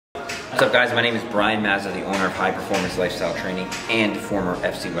What's up, guys? My name is Brian Mazza, the owner of High Performance Lifestyle Training and former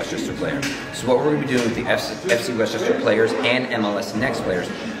FC Westchester player. So what we're going to be doing with the FC Westchester players and MLS Next players,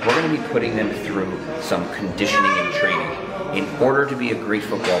 we're going to be putting them through some conditioning and training. In order to be a great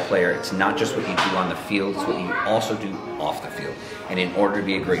football player, it's not just what you do on the field, it's what you also do off the field. And in order to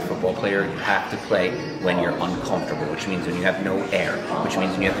be a great football player, you have to play when you're uncomfortable, which means when you have no air, which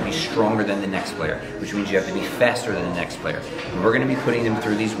means when you have to be stronger than the next player, which means you have to be faster than the next player. And we're going to be putting them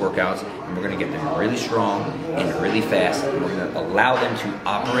through these workouts, and we're going to get them really strong and really fast, and we're going to allow them to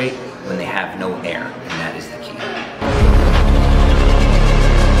operate when they have no air, and that is the key.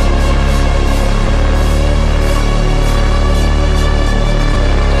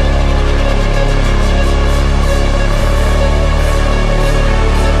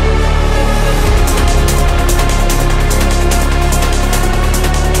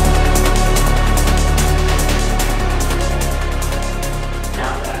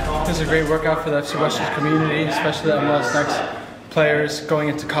 It's a great workout for the FC Westchester community, especially the MLS Next players going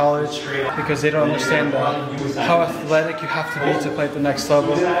into college, because they don't understand how athletic you have to be to play at the next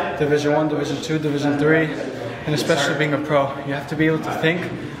level, Division I, Division II, Division III, and especially being a pro. You have to be able to think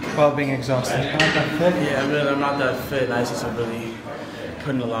while being exhausted. I'm not that fit? Yeah, I'm not that fit. I just really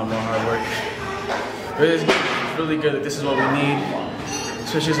put in a lot more hard work. But it's really good that this is what we need.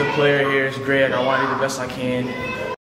 Especially as a player here, it's great. I want to do the best I can.